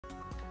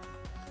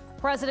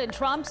President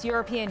Trump's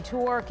European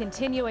tour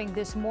continuing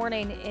this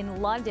morning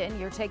in London.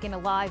 You're taking a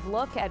live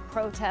look at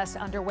protests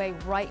underway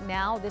right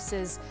now. This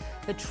is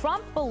the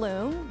Trump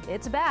balloon.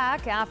 It's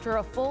back after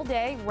a full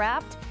day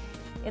wrapped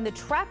in the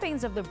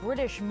trappings of the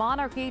British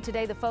monarchy.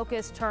 Today, the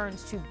focus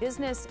turns to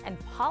business and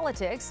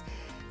politics.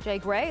 Jay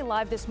Gray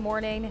live this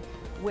morning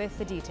with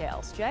the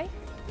details. Jay?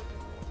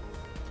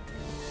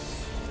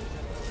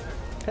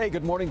 Hey,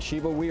 good morning,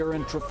 Sheba. We are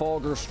in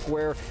Trafalgar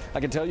Square. I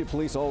can tell you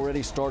police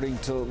already starting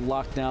to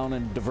lock down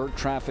and divert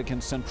traffic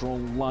in central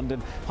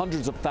London.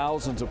 Hundreds of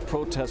thousands of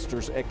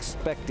protesters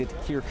expected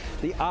here.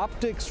 The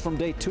optics from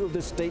day 2 of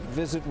this state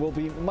visit will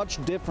be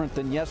much different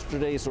than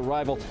yesterday's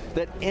arrival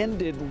that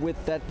ended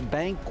with that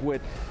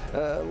banquet.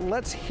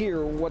 Let's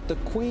hear what the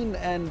Queen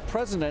and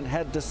President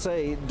had to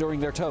say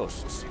during their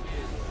toasts.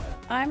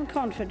 I'm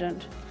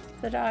confident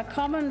that our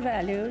common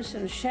values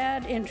and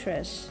shared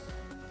interests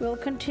will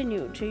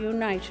continue to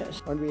unite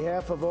us. On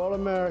behalf of all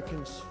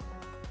Americans,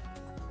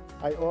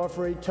 I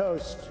offer a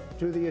toast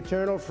to the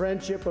eternal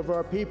friendship of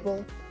our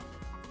people.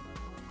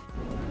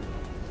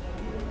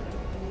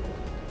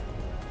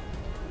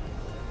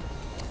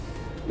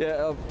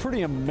 Yeah, a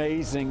pretty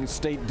amazing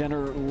state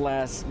dinner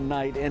last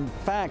night. In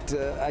fact,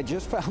 I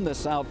just found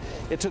this out.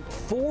 It took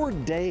 4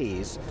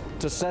 days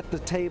to set the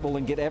table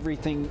and get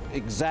everything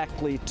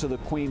exactly to the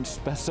Queen's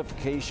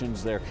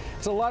specifications there.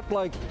 It's a lot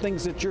like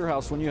things at your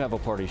house when you have a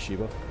party,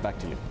 Sheba. Back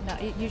to you. No,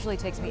 it usually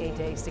takes me 8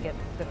 days to get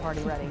the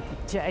party ready.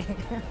 Jay,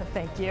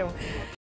 thank you.